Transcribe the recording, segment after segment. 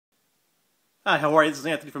Hi, how are you? This is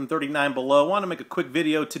Anthony from 39 Below. I want to make a quick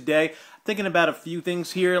video today. Thinking about a few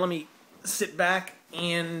things here. Let me sit back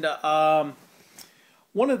and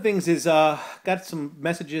one of the things is got some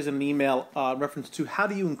messages and an email reference to how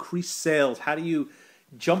do you increase sales? How do you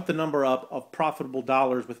jump the number up of profitable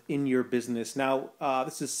dollars within your business? Now,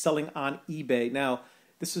 this is selling on eBay. Now,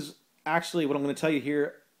 this is actually what I'm going to tell you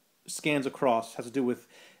here scans across. It has to do with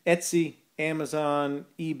Etsy, Amazon,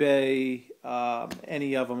 eBay,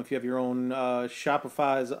 any of them. If you have your own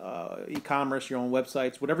Shopify's, e-commerce, your own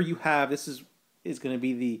websites, whatever you have, this is going to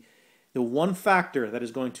be the one factor that is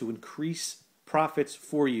going to increase profits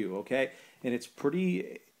for you. Okay, and it's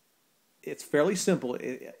fairly simple.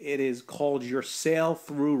 It is called your sale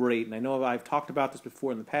through rate, and I know I've talked about this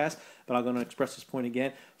before in the past, but I'm going to express this point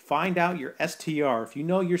again. Find out your STR. If you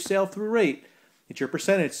know your sale through rate, it's your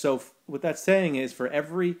percentage. So what that's saying is for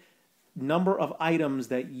every number of items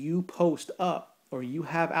that you post up or you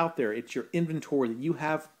have out there, it's your inventory that you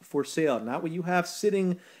have for sale, not what you have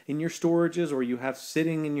sitting in your storages or you have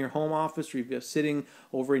sitting in your home office or you have sitting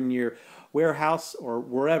over in your warehouse or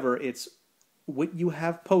wherever. It's what you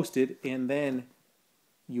have posted, and then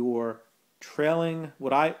your trailing,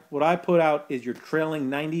 what I put out is your trailing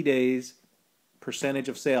 90 days percentage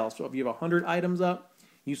of sales. So if you have 100 items up,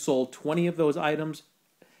 you sold 20 of those items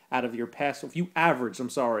out of your past. So if you average,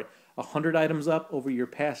 100 items up over your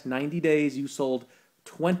past 90 days, you sold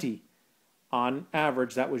 20 on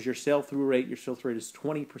average. That was your sale through rate. Your sale through rate is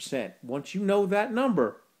 20%. Once you know that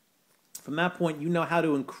number, from that point, you know how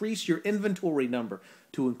to increase your inventory number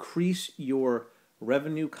to increase your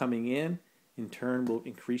revenue coming in turn will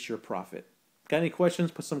increase your profit. Got any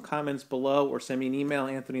questions? Put some comments below or send me an email,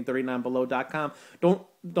 anthony39below.com. Don't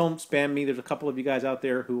spam me. There's a couple of you guys out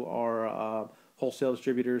there who are wholesale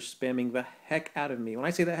distributors spamming the heck out of me. When I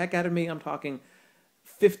say the heck out of me, I'm talking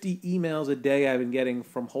 50 emails a day I've been getting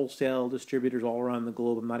from wholesale distributors all around the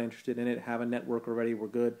globe. I'm not interested in it. Have a network already. We're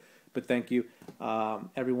good. But thank you.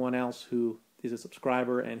 Everyone else who is a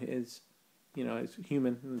subscriber and is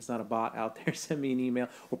human and it's not a bot out there, send me an email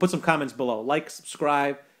or put some comments below. Like,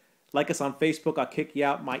 subscribe. Like us on Facebook. I'll kick you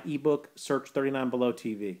out. My ebook, search 39 Below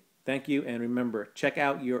TV. Thank you. And remember, check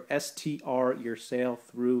out your STR, your sale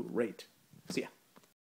through rate. See ya.